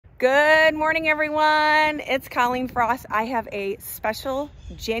Good morning, everyone. It's Colleen Frost. I have a special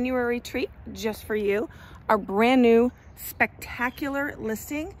January treat just for you. Our brand new spectacular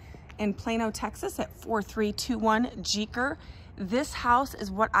listing in Plano, Texas at 4321 Jeker. This house is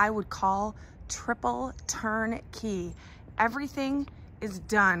what I would call triple turnkey. Everything is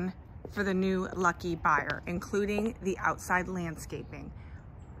done for the new lucky buyer, including the outside landscaping.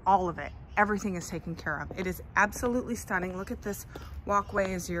 All of it. Everything is taken care of. It is absolutely stunning. Look at this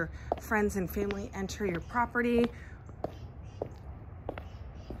walkway as your friends and family enter your property.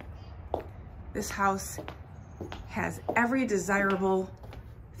 This house has every desirable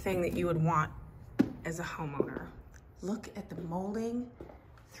thing that you would want as a homeowner. Look at the molding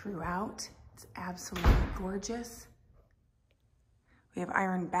throughout. It's absolutely gorgeous. We have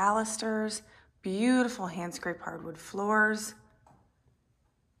iron balusters, beautiful hand scrape hardwood floors.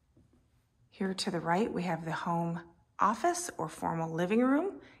 Here to the right, we have the home office or formal living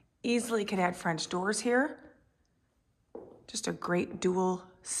room. Easily could add French doors here. Just a great dual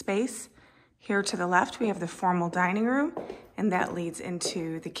space. Here to the left, we have the formal dining room, and that leads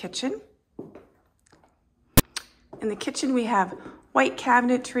into the kitchen. In the kitchen, we have white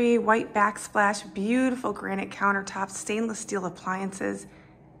cabinetry, white backsplash, beautiful granite countertops, stainless steel appliances,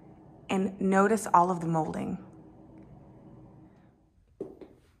 and notice all of the molding.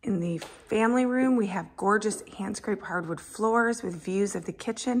 In the family room, we have gorgeous hand scrape hardwood floors with views of the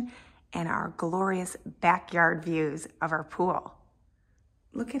kitchen and our glorious backyard views of our pool.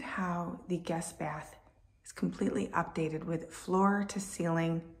 Look at how the guest bath is completely updated with floor to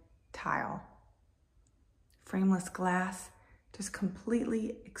ceiling tile. Frameless glass, just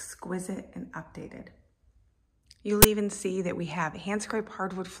completely exquisite and updated. You'll even see that we have hand scrape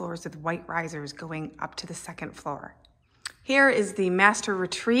hardwood floors with white risers going up to the second floor. Here is the master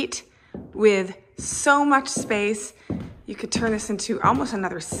retreat with so much space. You could turn this into almost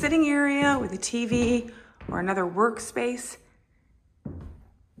another sitting area with a TV or another workspace.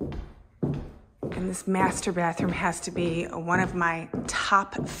 And this master bathroom has to be one of my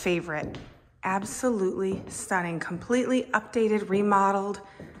top favorite. Absolutely stunning, completely updated, remodeled,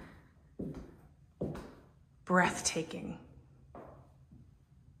 breathtaking.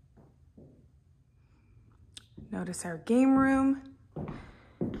 Notice our game room,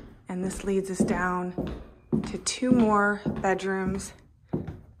 and this leads us down to two more bedrooms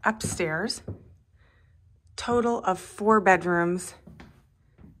upstairs. Total of 4 bedrooms.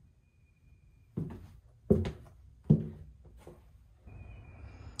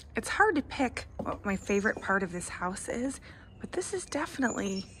 It's hard to pick what my favorite part of this house is, but this is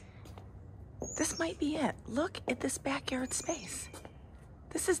definitely, this might be it. Look at this backyard space.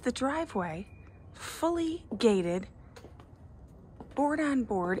 This is the driveway. Fully gated, board on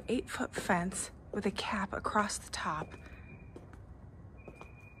board, 8-foot fence with a cap across the top.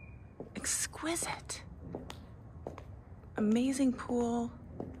 Exquisite. Amazing pool,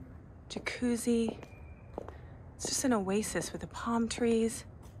 jacuzzi. It's just an oasis with the palm trees.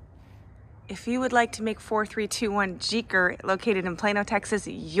 If you would like to make 4321 Jeker, located in Plano, Texas,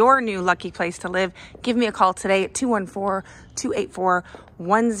 your new lucky place to live, give me a call today at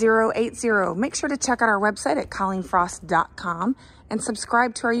 214-284-1080. Make sure to check out our website at colleenfrost.com and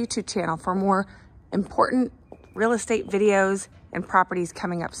subscribe to our YouTube channel for more important real estate videos and properties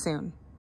coming up soon.